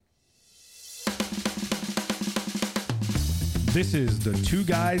This is the Two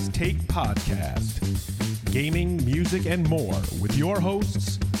Guys Take Podcast. Gaming, music, and more with your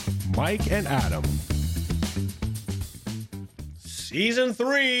hosts, Mike and Adam. Season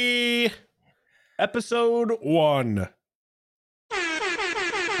 3, Episode 1.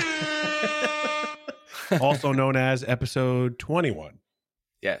 Also known as Episode 21.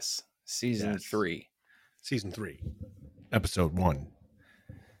 Yes, Season 3. Season 3, Episode 1.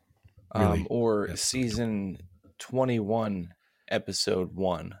 Really? Or Season 21, Episode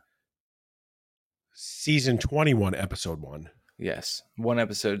 1. Season 21, Episode 1. Yes, one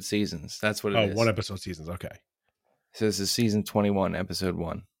episode seasons. That's what it is. Oh, one episode seasons. Okay. So this is Season 21, Episode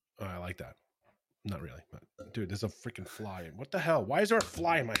 1. Oh, I like that. Not really. But, dude, there's a freaking fly. What the hell? Why is there a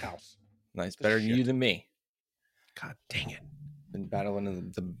fly in my house? Nice. Better you than me. God dang it. Been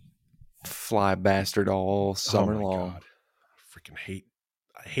battling the fly bastard all summer long. God.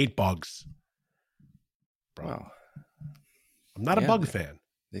 I hate bugs. Bro. Wow. I'm not a bug fan.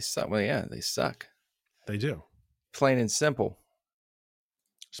 They suck. Well, yeah, they suck. They do. Plain and simple.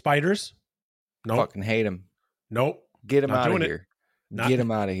 Spiders? Nope. Fucking hate them. Nope. Get them out of here. Get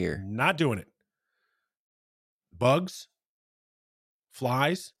them out of here. Not doing it. Bugs?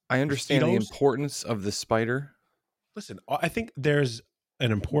 Flies? I understand mosquitoes? the importance of the spider. Listen, I think there's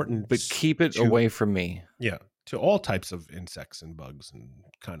an important... But keep it away from me. Yeah. To all types of insects and bugs and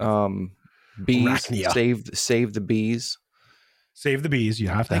kind of... bees. Arachnia. Save the bees. Save the bees. You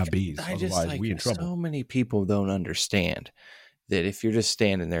have to have bees. Otherwise, we in trouble. So many people don't understand that if you're just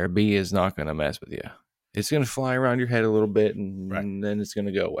standing there, a bee is not going to mess with you. It's going to fly around your head a little bit, and then it's going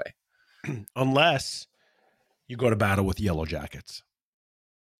to go away. Unless you go to battle with yellow jackets.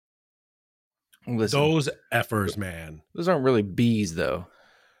 Listen, those effers, man. Those aren't really bees, though.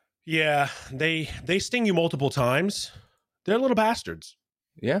 Yeah, they sting you multiple times. They're little bastards.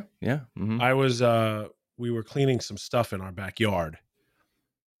 Yeah. Mm-hmm. We were cleaning some stuff in our backyard.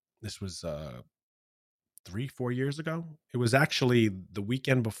 This was 3-4 years ago. It was actually the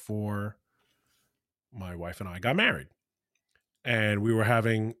weekend before my wife and I got married. And we were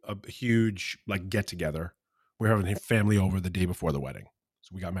having a huge get together. We were having family over the day before the wedding.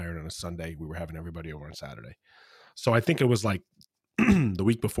 So we got married on a Sunday. We were having everybody over on Saturday. So I think it was the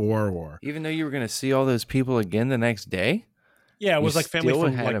week before, or even though you were going to see all those people again the next day. Yeah, it was family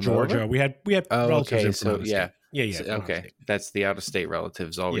from Georgia. Over? We had relatives. Okay, so yeah. So, okay, that's the out of state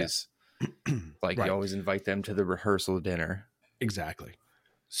relatives always. Yeah. You always invite them to the rehearsal dinner. Exactly.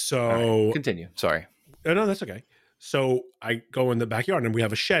 So right, continue. Sorry. No, that's okay. So I go in the backyard, and we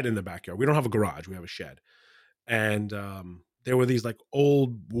have a shed in the backyard. We don't have a garage. We have a shed, and there were these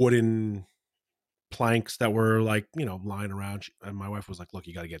old wooden planks that were lying around. And my wife was like, "Look,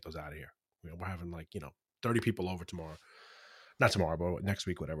 you got to get those out of here. We're having 30 people over tomorrow." Not tomorrow, but next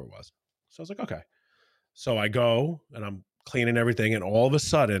week, whatever it was. So I was like, okay. So I go and I'm cleaning everything. And all of a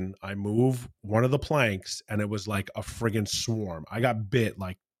sudden I move one of the planks and it was like a friggin' swarm. I got bit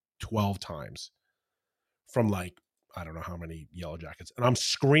 12 times from I don't know how many yellow jackets. And I'm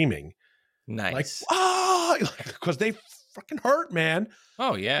screaming. Nice. Because they fucking hurt, man.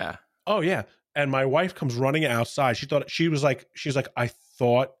 Oh, yeah. Oh, yeah. And my wife comes running outside. She was like, I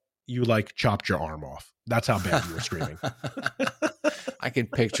thought you chopped your arm off. That's how bad you were screaming. I can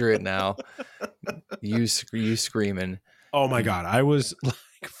picture it now. You screaming. Oh my God. I was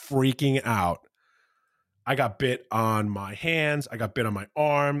freaking out. I got bit on my hands. I got bit on my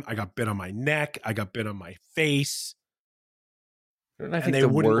arm. I got bit on my neck. I got bit on my face. And I think they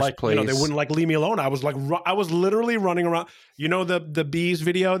wouldn't they wouldn't leave me alone. I was literally running around. You know the bees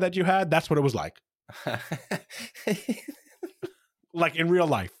video that you had? That's what it was like. In real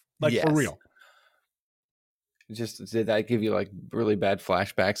life. Yes. For real. Just did that give you really bad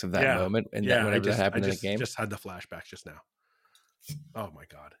flashbacks of that moment and then whenever that happened in the game? I just had the flashbacks just now. Oh my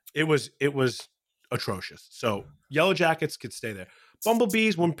God. It was atrocious. So yellow jackets could stay there.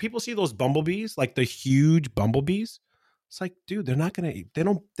 Bumblebees, when people see those bumblebees, the huge bumblebees, it's dude, they're not gonna they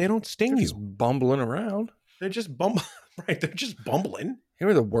don't sting you. Just bumbling around. They're just right. They're just bumbling. You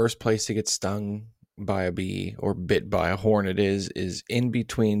know the worst place to get stung by a bee or bit by a hornet is in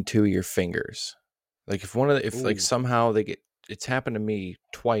between two of your fingers. Somehow it's happened to me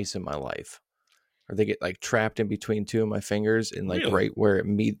twice in my life, or they get trapped in between two of my fingers and really? Right where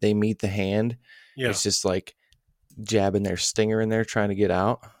they meet the hand. Yeah. It's just jabbing their stinger in there trying to get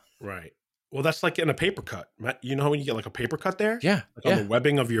out. Right. Well, that's in a paper cut. You know when you get a paper cut there? Yeah. On the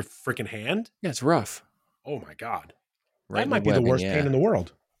webbing of your freaking hand? Yeah, it's rough. Oh my God. Right, that might be the worst pain in the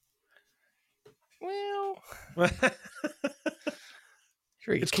world. Well,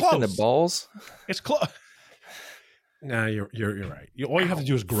 sure, it's close. In the balls. It's close. Nah, you're right. All you have to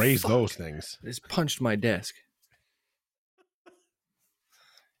do is graze those things. I just punched my desk.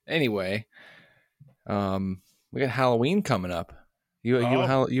 Anyway, we got Halloween coming up.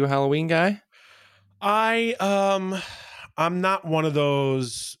 Oh, You a Halloween guy? I I'm not one of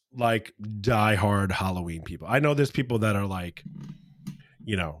those like diehard Halloween people. I know there's people that are like,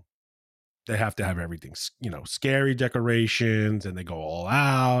 you know, they have to have everything, scary decorations, and they go all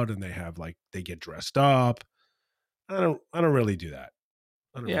out, and they get dressed up. I don't really do that.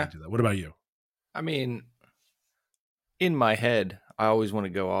 I don't really Yeah. do that. What about you? I mean, in my head, I always want to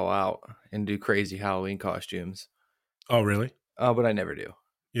go all out and do crazy Halloween costumes, Oh, really? but I never do.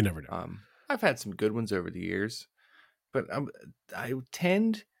 You never do. I've had some good ones over the years, but I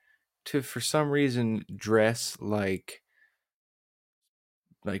tend to, for some reason, dress like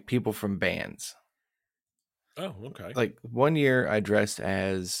people from bands. Oh, okay. Like one year, I dressed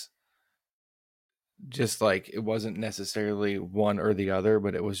as just like it wasn't necessarily one or the other,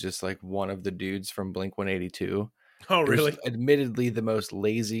 but it was just like one of the dudes from Blink 182. Oh, It was really? admittedly the most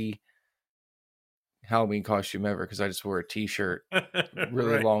lazy Halloween costume ever because I just wore a t-shirt,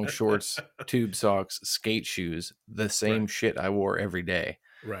 really Right. long shorts, tube socks, skate shoes, the same Right. shit I wore every day.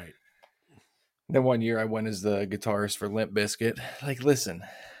 Right. Then one year I went as the guitarist for Limp Bizkit. Like, listen,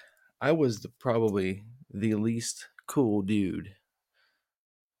 I was probably the least cool dude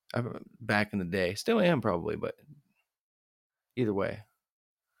back in the day. Still am probably, but either way,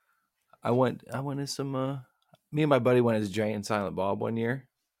 I went as some. Me and my buddy went as Jay and Silent Bob one year,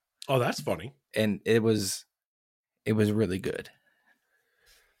 Oh, that's funny. and it was really good.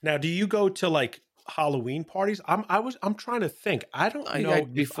 Now, do you go to like Halloween parties? I'm trying to think. I don't know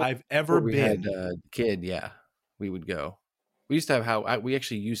if I've ever Before we had been. a kid, yeah, we would go. We used to have we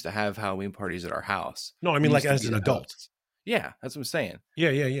actually used to have Halloween parties at our house. No, I We mean like used to as be an the adult. hosts. Yeah, that's what I'm saying. Yeah,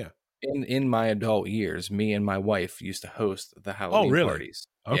 yeah, yeah. In my adult years, me and my wife used to host the Oh, Halloween really? parties.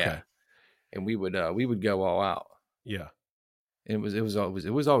 Yeah, Okay. and we would go all out. Yeah. And it was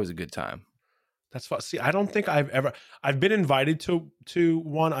always a good time. That's fun. See, I don't think I've been invited to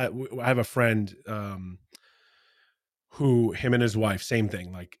one. I have a friend who him and his wife, same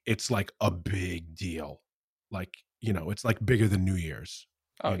thing. Like it's like a big deal. Like, it's like bigger than New Year's,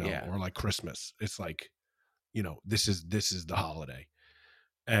 Oh yeah. or like Christmas. It's like, this is the holiday.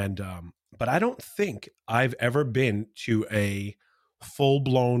 And but I don't think I've ever been to a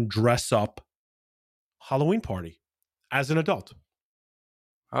full-blown dress up Halloween party as an adult.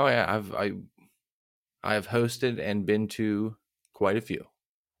 Oh yeah. I've hosted and been to quite a few.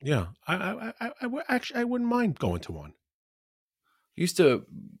 Yeah. Actually, I wouldn't mind going to one. Used to,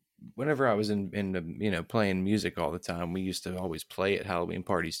 whenever I was in playing music all the time, we used to always play at Halloween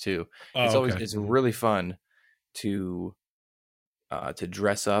parties too. Oh, okay. It's really fun to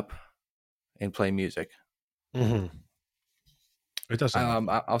dress up and play music. Mm-hmm. It does sound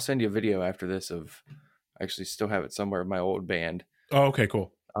like fun. I'll send you a video after this of, I actually still have it somewhere, of my old band. Oh, okay,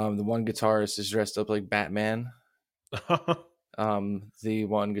 cool. The one guitarist is dressed up like Batman. The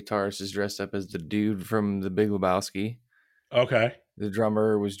one guitarist is dressed up as the dude from the Big Lebowski. Okay. The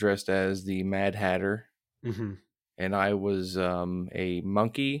drummer was dressed as the Mad Hatter. Mm-hmm. And I was a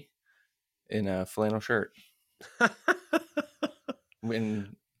monkey in a flannel shirt.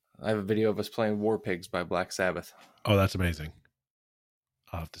 When I have a video of us playing War Pigs by Black Sabbath. Oh, that's amazing.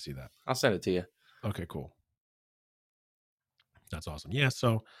 I'll have to see that. I'll send it to you. Okay, cool. That's awesome. Yeah,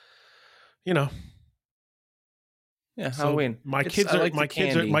 so yeah, Halloween. My kids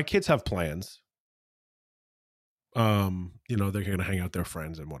have plans. They're gonna hang out with their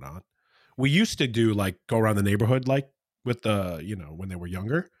friends and whatnot. We used to do like go around the neighborhood like with the when they were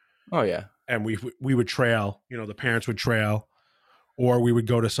younger. Oh yeah. And we would trail, the parents would trail, or we would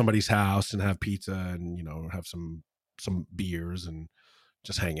go to somebody's house and have pizza and have some beers and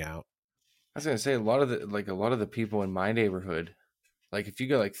just hang out. I was gonna say a lot of the people in my neighborhood, like if you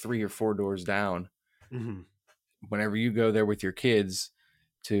go like 3 or 4 doors down, Mm-hmm. whenever you go there with your kids,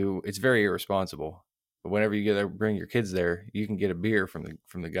 it's very irresponsible. But whenever you go there, bring your kids there, you can get a beer from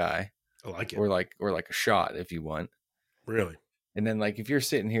the guy. I like it. Or like a shot if you want. Really? And then like if you're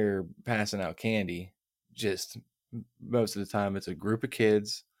sitting here passing out candy, just most of the time it's a group of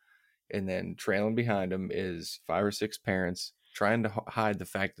kids, and then trailing behind them is 5 or 6 parents trying to hide the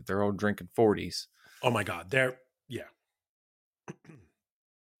fact that they're all drinking 40s. Oh my God. Yeah.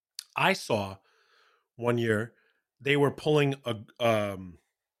 I saw one year they were pulling a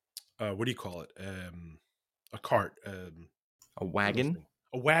what do you call it? A cart. A wagon?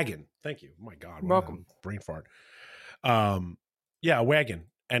 A wagon. Thank you. Oh my God. Welcome. Brain fart. Yeah, a wagon.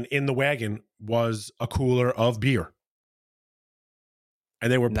 And in the wagon was a cooler of beer.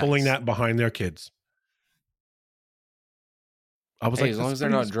 And they were pulling that behind their kids. I was like, as long as they're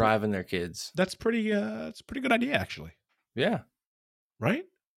not driving their kids. That's pretty it's a pretty good idea, actually. Yeah. Right?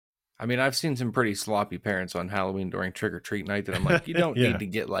 I mean, I've seen some pretty sloppy parents on Halloween during trick or treat night that I'm like, you don't Yeah. need to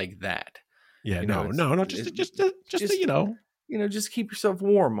get like that. Yeah, You know, no, just you know, just keep yourself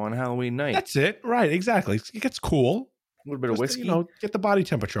warm on Halloween night. that's it. Right, exactly. It gets cool. A little bit of Just to, whiskey. you know, get the body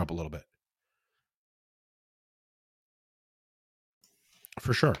temperature up a little bit.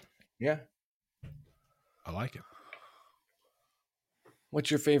 For sure. Yeah. I like it.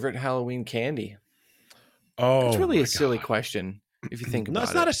 What's your favorite Halloween candy? Oh, it's really my a silly God. question if you think about it. No,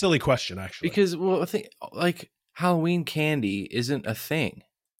 it's not a silly question, actually. Because, well, I think like Halloween candy isn't a thing.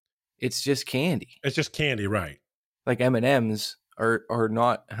 It's just candy. It's just candy, right? Like M&Ms are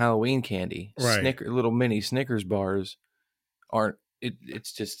not Halloween candy. Right. Little mini Snickers bars aren't.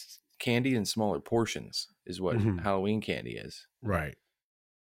 It's just candy in smaller portions is what Halloween candy is. Right.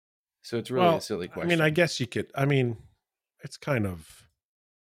 So it's really a silly question. I mean, I guess you could. I mean, it's kind of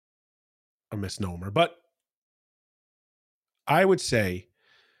a misnomer, but I would say,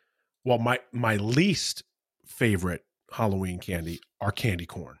 well, my least favorite Halloween candy are candy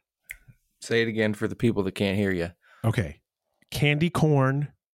corn. Say it again for the people that can't hear you. Okay. Candy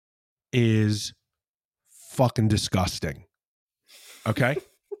corn is fucking disgusting. Okay?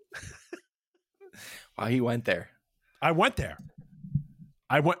 Wow, he went there. I went there.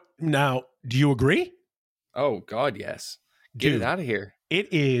 Now, do you agree? Oh, God, yes. Get it out of here.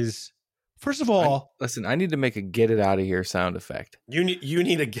 It is, first of all. Listen, I need to make a get it out of here sound effect. You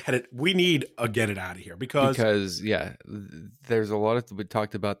need to get it. We need a get it out of here because yeah, there's a lot of, we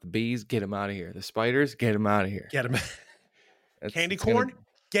talked about the bees, get them out of here. The spiders, get them out of here. Get them. Candy corn,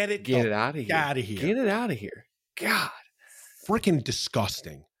 get it out of here. Out of here. Get it out of here. God. Freaking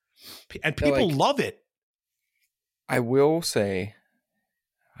disgusting. And people love it. I will say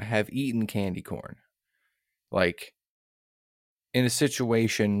I have eaten candy corn. Like in a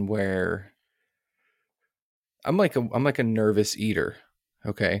situation where I'm like a nervous eater.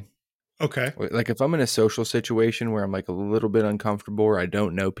 Okay. Okay. Like if I'm in a social situation where I'm like a little bit uncomfortable or I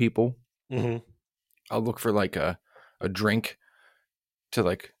don't know people, I'll look for like a drink to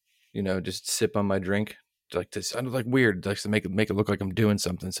like, you know, just sip on my drink. Like to sound like weird, like to make it look like I'm doing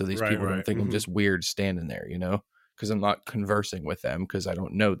something, so these people don't think I'm just weird standing there, you know, because I'm not conversing with them because I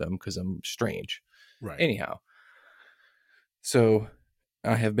don't know them because I'm strange. Right. Anyhow, so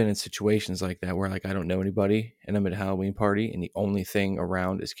I have been in situations like that where like I don't know anybody and I'm at a Halloween party and the only thing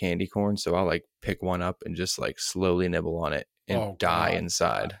around is candy corn, so I'll like pick one up and just like slowly nibble on it and die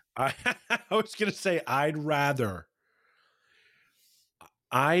inside. I was gonna say I don't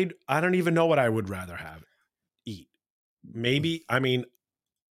even know what I would rather eat. Maybe, I mean,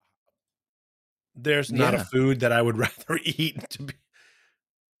 there's not a food that I would rather eat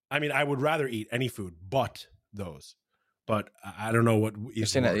I mean, I would rather eat any food but those. But I don't know what you're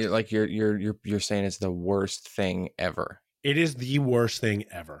saying. That, like you're saying it's the worst thing ever. It is the worst thing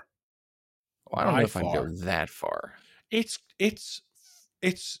ever. Well, I don't know if I'd go that far. It's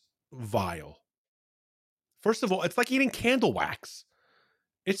vile. First of all, it's like eating candle wax.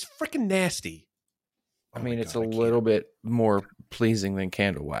 It's freaking nasty. I mean, it's a little bit more pleasing than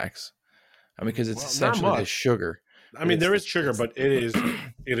candle wax. I mean, because it's essentially the sugar. I mean, there is sugar, but it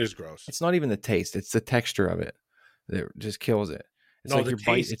is gross. It's not even the taste; it's the texture of it that just kills it. It's like you're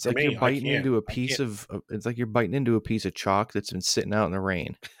biting. It's like you're biting into a piece of. It's like you're biting into a piece of chalk that's been sitting out in the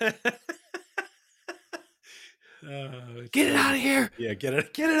rain. Get it out of here! Yeah, get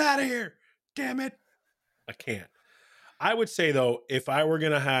it out of here! Damn it! I can't. I would say though, if I were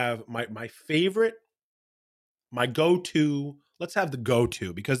gonna have my favorite, my go-to, let's have the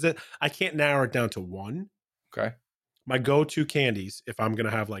go-to because I can't narrow it down to one. Okay. My go-to candies, if I'm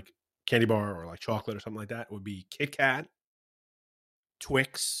gonna have like candy bar or like chocolate or something like that, would be Kit Kat,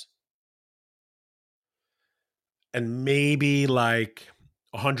 Twix, and maybe like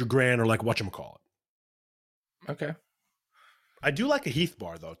 100 grand or like whatchamacallit. Okay. I do like a Heath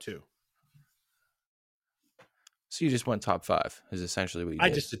bar though too. So you just went top 5 is essentially what you did. I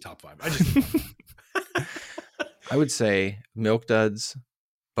just did top 5. I would say Milk Duds,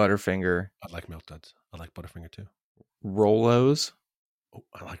 Butterfinger. I like Milk Duds. I like Butterfinger too. Rolos. Oh,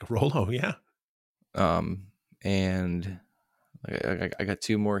 I like a Rolo, yeah. And I got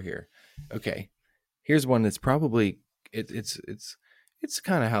 2 more here. Okay. Here's one that's probably it's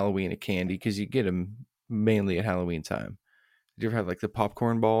kind of Halloween candy because you get them mainly at Halloween time. Do you ever have like the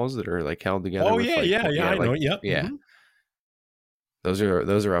popcorn balls that are like held together? Oh yeah, I know. Yep. Yeah. Mm-hmm.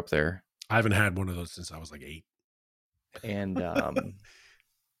 Those are up there. I haven't had one of those since I was like 8. And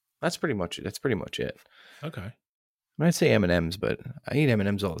that's pretty much it. Okay. I might say M&Ms, but I eat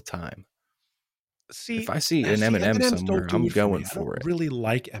M&Ms all the time. See, if I see an M&M somewhere, I'm going for it. I don't really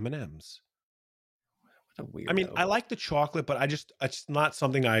like M&Ms. A weirdo. I mean, I like the chocolate, but it's not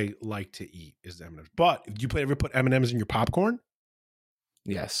something I like to eat. Is the M&Ms? But if you ever put M&Ms in your popcorn,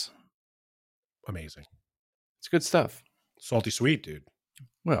 yes, amazing. it's good stuff. Salty sweet, dude.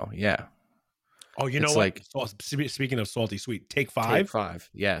 Well, yeah. Oh, you know what? Speaking of salty sweet, Take 5. Take 5.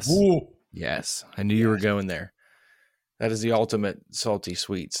 Yes. Ooh. Yes. I knew you were going there. That is the ultimate salty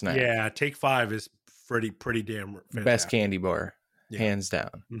sweet snack. Yeah, Take 5 is pretty damn fantastic. Best candy bar, hands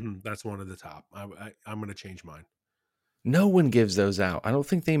down. Mm-hmm. That's one of the top. I'm going to change mine. No one gives those out. I don't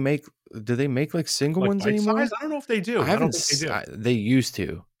think they make. Do they make like single ones anymore? Size? I don't know if they do. I don't think they do. They used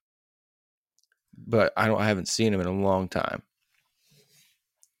to, but I haven't seen them in a long time.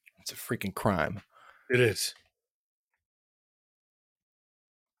 It's a freaking crime. It is.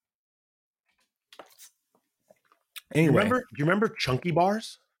 Anyway, do you remember chunky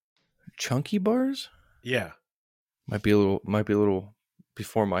bars? Chunky bars? Yeah. Might be a little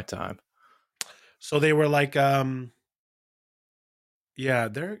before my time. So they were like yeah,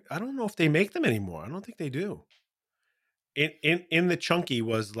 I don't know if they make them anymore. I don't think they do. In the chunky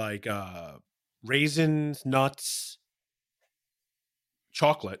was like raisins, nuts,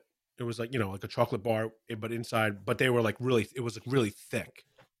 chocolate. It was like, like a chocolate bar, but inside, but they were like it was like really thick.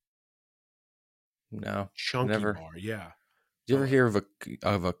 No. Chunky bar, yeah. Did you ever hear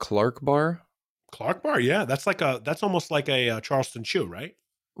of a Clark bar? Clark bar, yeah. That's almost like a Charleston Chew, right?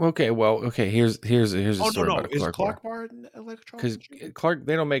 Okay, here's a story about a Is Clark bar like a Charleston Chew? Because Clark,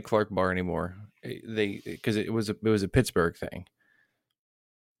 they don't make Clark bar anymore. Because it was a Pittsburgh thing.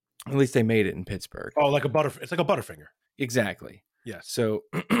 At least they made it in Pittsburgh. Oh, it's like a Butterfinger. Exactly. Yes. So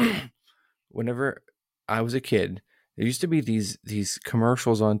whenever I was a kid, there used to be these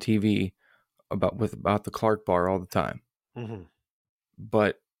commercials on TV about the Clark bar all the time. Mm-hmm.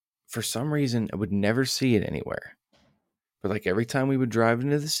 But for some reason, I would never see it anywhere. But like every time we would drive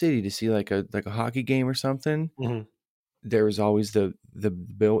into the city to see like a hockey game or something, mm-hmm. there was always the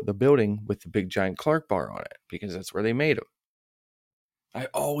building with the big giant Clark bar on it because that's where they made them. I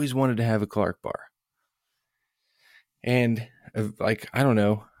always wanted to have a Clark bar. And like, I don't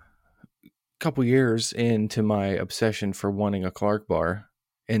know, a couple years into my obsession for wanting a Clark bar,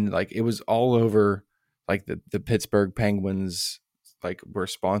 and like it was all over, like the Pittsburgh Penguins like were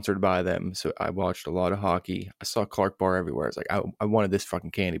sponsored by them. So I watched a lot of hockey. I saw Clark bar everywhere. It's like, I wanted this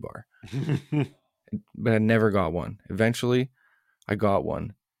fucking candy bar, but I never got one. Eventually I got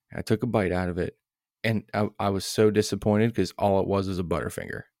one. I took a bite out of it, and I was so disappointed because all it was a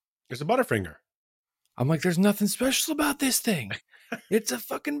Butterfinger. It's a Butterfinger. I'm like, there's nothing special about this thing. It's a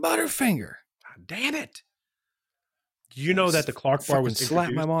fucking Butterfinger. God damn it. You know that the Clark bar was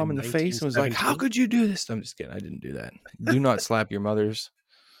slapped my mom in the face and was like, how could you do this? I'm just kidding. I didn't do that. Do not slap your mothers.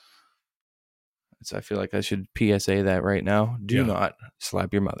 I feel like I should PSA that right now. Do not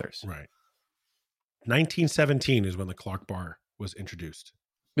slap your mothers. Right. 1917 is when the Clark bar was introduced.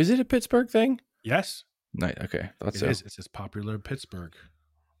 Is it a Pittsburgh thing? Yes. Nice. Okay. It is. It's just popular in Pittsburgh.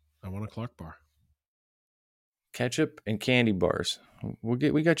 I want a Clark bar. Ketchup and candy bars.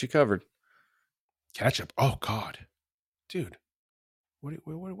 We got you covered. Ketchup. Oh God. Dude,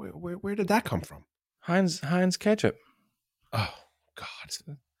 where did that come from? Heinz ketchup. Oh God, it's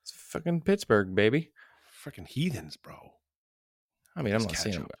fucking Pittsburgh, baby. Freaking heathens, bro. I mean, I'm not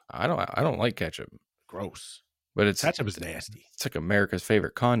saying I don't like ketchup. Gross. But ketchup is nasty. It's like America's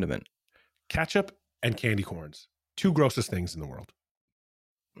favorite condiment. Ketchup and candy corns, two grossest things in the world.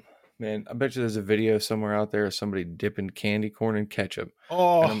 Man, I bet you there's a video somewhere out there of somebody dipping candy corn in ketchup.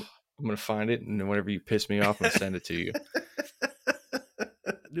 Oh. I'm going to find it, and whenever you piss me off, I'm going to send it to you.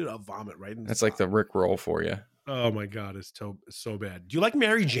 Dude, I'll vomit right in the That's spot. like the Rick roll for you. Oh, my God. It's so bad. Do you like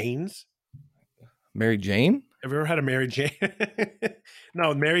Mary Jane's? Mary Jane? Have you ever had a Mary Jane?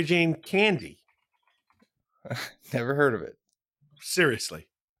 No, Mary Jane candy. Never heard of it. Seriously.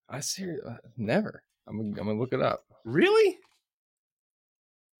 Never. I'm going to look it up. Really?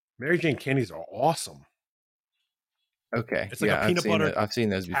 Mary Jane candies are awesome. Okay. It's like a peanut butter. I've seen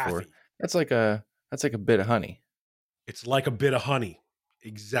those before. That's like a bit of honey. It's like a bit of honey.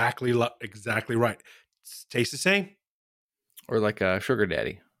 Exactly right. It tastes the same. Or like a sugar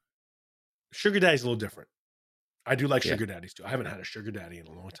daddy. Sugar daddy's a little different. I do like sugar daddies too. I haven't had a sugar daddy in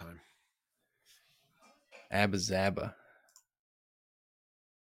a long time. Abba Zaba.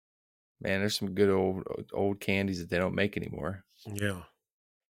 Man, there's some good old candies that they don't make anymore. Yeah.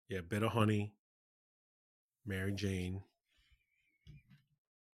 Yeah, bit of honey. Mary Jane.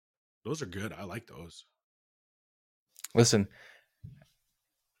 Those are good. I like those. Listen,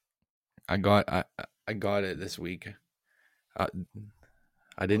 I got it this week. I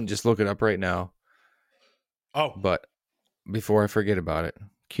didn't just look it up right now. Oh. But before I forget about it,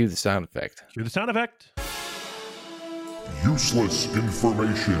 cue the sound effect. Cue the sound effect. Useless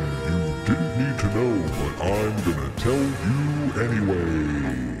information you didn't need to know, but I'm gonna tell you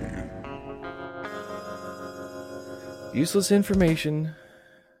anyway. Useless information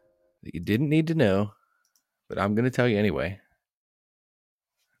that you didn't need to know, but I'm going to tell you anyway.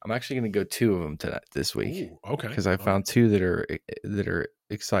 I'm actually going to go 2 of them this week. Ooh, okay. Because I found 2 that are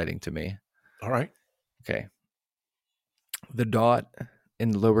exciting to me. All right. Okay. The dot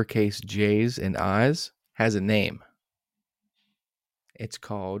in lowercase j's and i's has a name. It's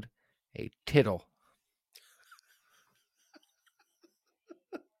called a tittle.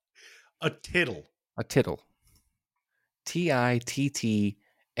 A tittle. A tittle. Tittle.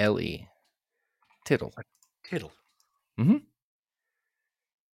 Tittle. Tittle. Mm-hmm.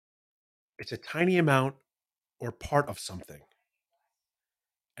 It's a tiny amount or part of something.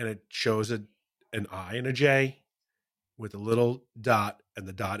 And it shows an I and a J with a little dot, and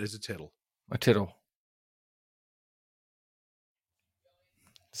the dot is a tittle. A tittle.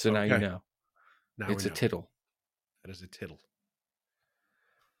 So now you know. Now it's we know. A tittle. That is a tittle.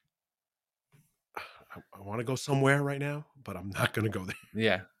 I want to go somewhere right now, but I'm not going to go there.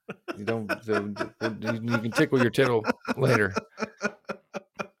 Yeah. You don't. You can tickle your tittle later.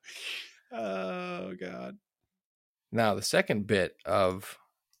 Oh, God. Now, the second bit of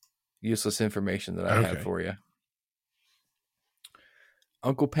useless information that I have for you.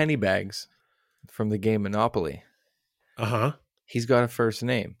 Uncle Pennybags from the game Monopoly. Uh-huh. He's got a first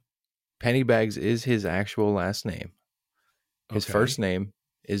name. Pennybags is his actual last name. His first name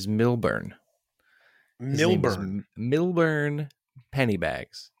is Milburn. Milburn. Milburn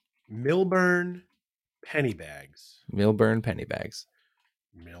Pennybags. Milburn Pennybags. Milburn Pennybags.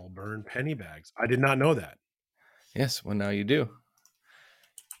 Milburn Pennybags. I did not know that. Yes, well now you do.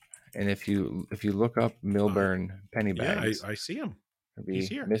 And if you look up Milburn Pennybags, yeah, I see him. He's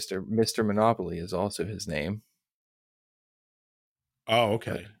here. Mr. Monopoly is also his name. Oh,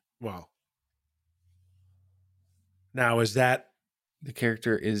 okay. Wow. Now, is that the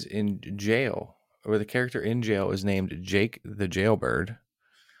character is in jail, or the character in jail is named Jake the Jailbird?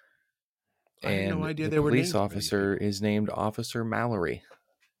 I had no idea the there were police names officer is named Officer Mallory.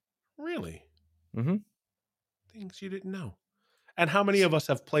 Really? Mm-hmm. Things you didn't know. And how many of us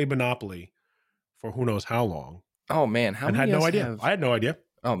have played Monopoly for who knows how long? Oh, man. How many had no idea. have... I had no idea.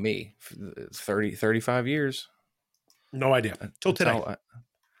 Oh, me. 35 years. No idea. Till today.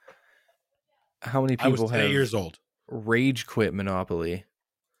 How many people I was 10 have years old. Rage quit Monopoly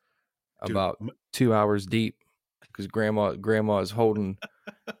about 2 hours deep because grandma is holding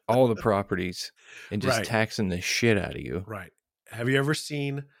all the properties and just taxing the shit out of you. Right. Have you ever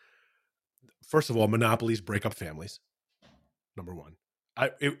seen, first of all, Monopolies break up families? Number one.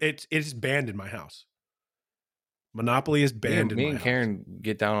 It is banned in my house. Monopoly is banned in my house. Me and Karen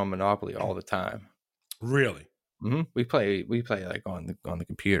get down on Monopoly all the time. Really? Mm-hmm. We play like on the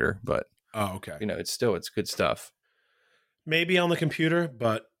computer, but okay. It's good stuff. Maybe on the computer,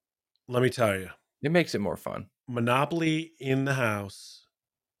 but let me tell you, it makes it more fun. Monopoly in the house.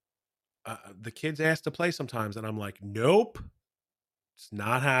 The kids ask to play sometimes, and I'm like, nope, it's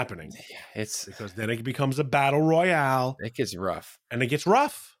not happening. It's because then it becomes a battle royale. It gets rough, and it gets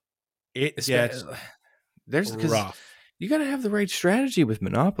rough. Rough. You got to have the right strategy with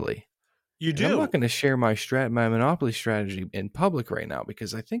Monopoly. You do. And I'm not going to share my Monopoly strategy in public right now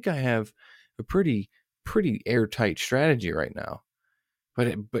because I think I have a pretty airtight strategy right now.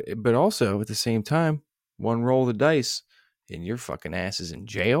 But also at the same time, one roll of the dice and your fucking ass is in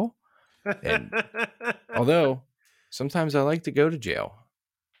jail. And although sometimes I like to go to jail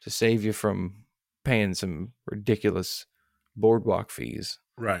to save you from paying some ridiculous boardwalk fees.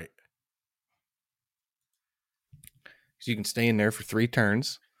 Right. So you can stay in there for 3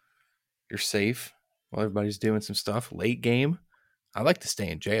 turns. You're safe while everybody's doing some stuff. Late game, I like to stay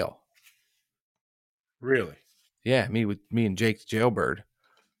in jail. Really? Yeah, me and Jake the Jailbird.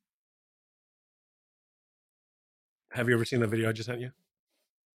 Have you ever seen the video I just sent you?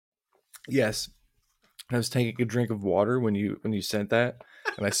 Yes. I was taking a drink of water when you sent that,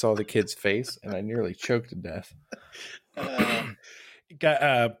 and I saw the kid's face, and I nearly choked to death.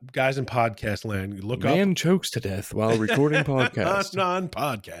 Guys in podcast land, look up. Man chokes to death while recording podcast.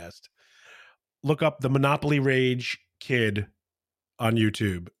 Non-podcast. Look up the Monopoly Rage kid on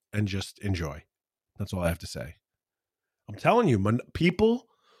YouTube and just enjoy. That's all I have to say. I'm telling you, people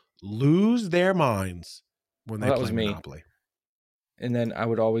lose their minds when they play Monopoly. And then I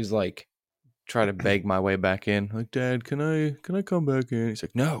would always try to beg my way back in. Like, Dad, can I come back in? He's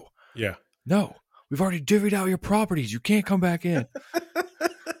like, no. Yeah. No. We've already divvied out your properties. You can't come back in.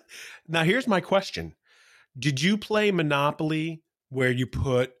 Now, here's my question. Did you play Monopoly where you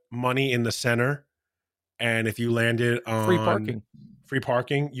put money in the center And if you landed on free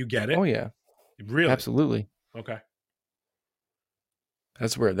parking, you get it. Oh yeah, really? Absolutely. Okay.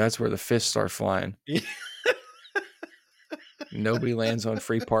 That's where the fists start flying. Nobody lands on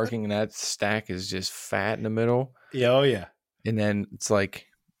free parking, and that stack is just fat in the middle. Yeah. Oh yeah. And then it's like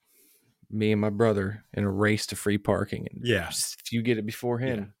me and my brother in a race to free parking. And Yeah. if you get it before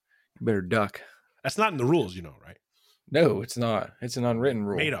him, you better duck. That's not in the rules, right? No, it's not. It's an unwritten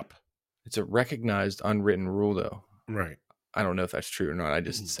rule. Made up. It's a recognized unwritten rule, though. Right. I don't know if that's true or not. I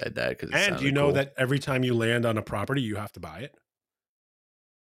just said that because. And you know that every time you land on a property, you have to buy it.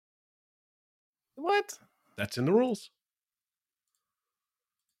 What? That's in the rules.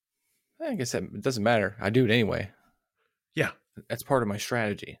 I guess that it doesn't matter. I do it anyway. Yeah. That's part of my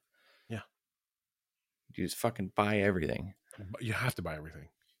strategy. Yeah. You just fucking buy everything. But you have to buy everything.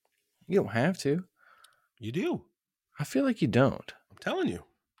 You don't have to. You do. I feel like you don't. I'm telling you.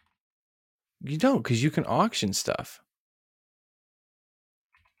 You don't, because you can auction stuff.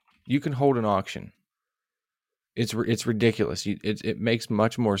 You can hold an auction. It's ridiculous. It makes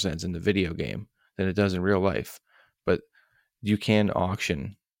much more sense in the video game than it does in real life. But you can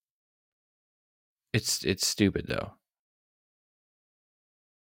auction. It's stupid though.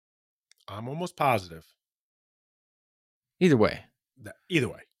 I'm almost positive. Either way. Either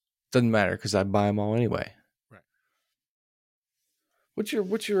way. Doesn't matter because I buy them all anyway. Right. What's your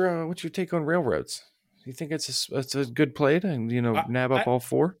take on railroads? Do you think it's a good play to nab up all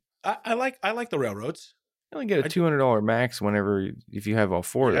four? I like the railroads. You only get a $200 max if you have all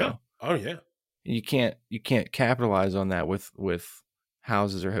four though. Oh yeah. You can't capitalize on that with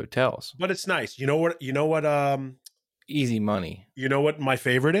houses or hotels. But it's nice. You know what? Easy money. You know what my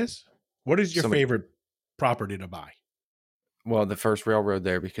favorite is? What is your favorite property to buy? Well, the first railroad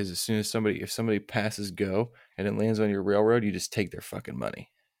there, because as soon as if somebody passes go and it lands on your railroad, you just take their fucking money.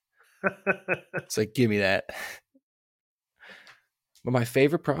 It's like, give me that. But my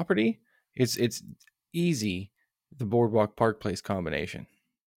favorite property, it's easy, the Boardwalk Park Place combination.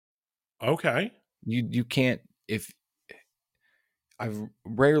 Okay. You can't, if I've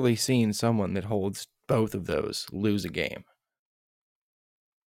rarely seen someone that holds both of those lose a game.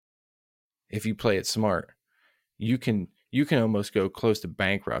 If you play it smart, you can almost go close to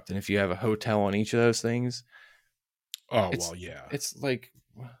bankrupt. And if you have a hotel on each of those things, well, yeah. It's like,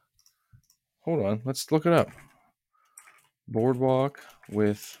 hold on, let's look it up. Boardwalk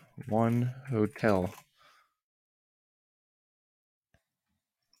with one hotel.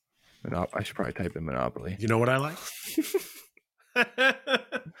 I should probably type in Monopoly. You know what I like?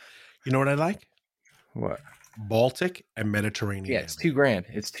 You know what I like? What? Baltic and Mediterranean. Yeah, it's $2,000.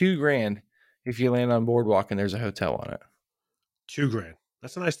 It's $2,000 if you land on Boardwalk and there's a hotel on it. $2,000.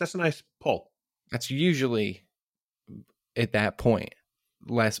 That's a nice pull. That's usually at that point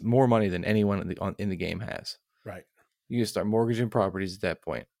more money than anyone in the game has. Right. You can start mortgaging properties at that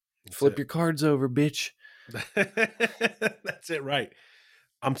point. Flip your cards over, bitch. That's it, right?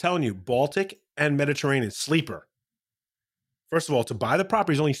 I'm telling you, Baltic and Mediterranean sleeper. First of all, to buy the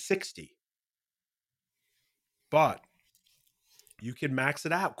property is only $60, but you can max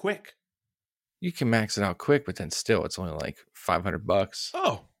it out quick. You can max it out quick, but then still, it's only like $500.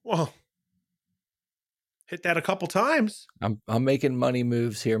 Oh well, hit that a couple times. I'm making money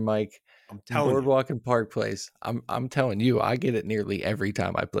moves here, Mike. I'm telling Boardwalk and Park Place. I'm telling you, I get it nearly every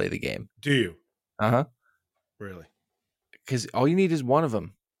time I play the game. Do you? Really? Because all you need is one of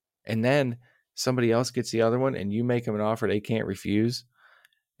them, and then somebody else gets the other one, and you make them an offer they can't refuse,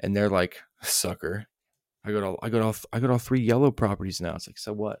 and they're like, "Sucker, I got all 3 yellow properties now." It's like,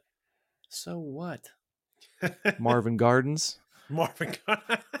 so what? So what? Marvin Gardens. Marvin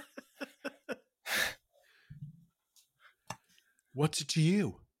Gardens. What's it to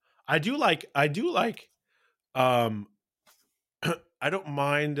you? I do like I don't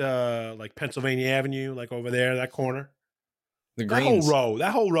mind like Pennsylvania Avenue, like over there, that corner. The Greens.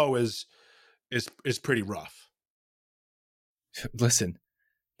 That whole row is pretty rough. Listen,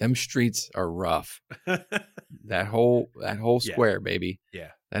 them streets are rough. that whole square, baby.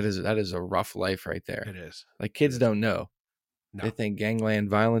 Yeah. That is a rough life right there. It is. Like kids don't know. No. They think gangland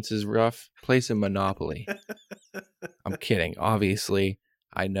violence is rough. Play some Monopoly. I'm kidding. Obviously,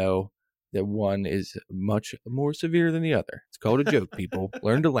 I know that one is much more severe than the other. It's called a joke, people.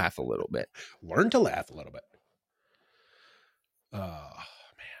 Learn to laugh a little bit. Learn to laugh a little bit. Oh,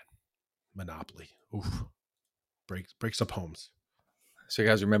 man. Monopoly. Oof. Breaks up homes. So you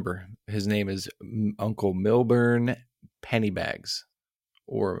guys remember, his name is Uncle Milburn Pennybags,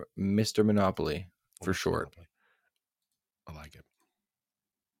 or Mr. Monopoly for short. Monopoly. I like it.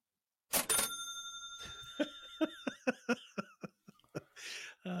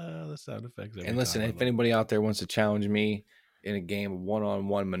 the sound effects. And listen, if anybody out there wants to challenge me in a game of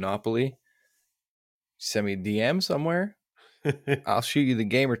one-on-one Monopoly, send me a DM somewhere. I'll shoot you the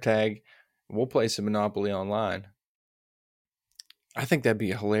gamer tag. We'll play some Monopoly online. I think that'd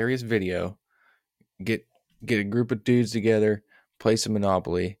be a hilarious video. Get a group of dudes together, play some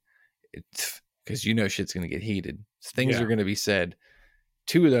Monopoly, because you know shit's gonna get heated. Things are gonna be said.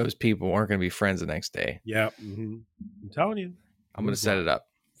 Two of those people aren't gonna be friends the next day. Yeah, I'm telling you. I'm gonna set it up.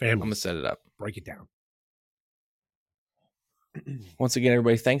 Family. I'm gonna set it up. Break it down. Once again,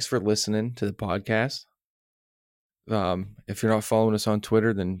 everybody, thanks for listening to the podcast. If you're not following us on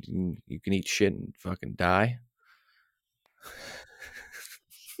Twitter, then you can eat shit and fucking die.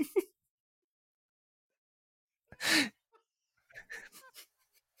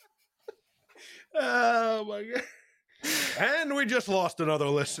 Oh my god. And we just lost another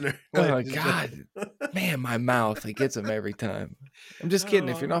listener. Oh god. Man, my mouth, it gets them every time. I'm just kidding.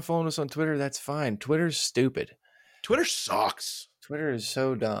 If you're not following us on Twitter, that's fine. Twitter's stupid. Twitter sucks. Twitter is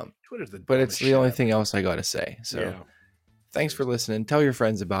so dumb. Twitter's the But it's the only thing else I got to say. So thanks for listening. Tell your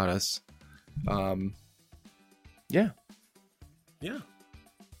friends about us. Yeah.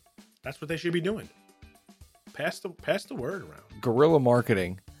 That's what they should be doing. Pass the word around. Guerrilla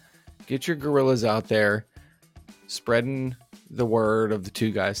marketing. Get your gorillas out there spreading the word of the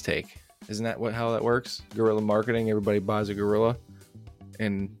Two Guys Take. Isn't that how that works? Guerrilla marketing. Everybody buys a gorilla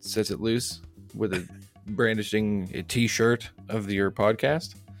and sets it loose with a brandishing a t-shirt of your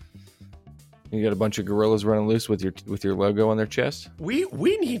podcast. You got a bunch of gorillas running loose with your logo on their chest. We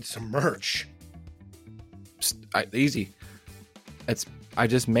need some merch. Easy. I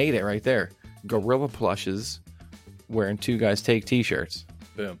just made it right there. Gorilla plushes wearing Two Guys Take t-shirts.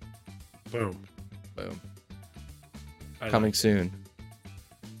 Boom. Boom. Coming soon.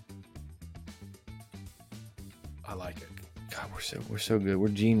 I like it. God, we're so good. We're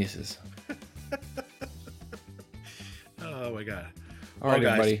geniuses. Oh my god. All right,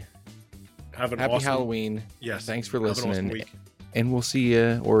 guys, everybody. Have an Happy awesome Halloween. Yes. Thanks for Have an listening. awesome week. And we'll see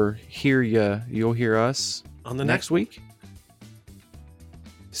you or hear you. You'll hear us On the next week.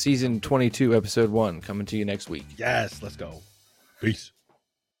 Season 22, episode 1, coming to you next week. Yes, let's go. Peace.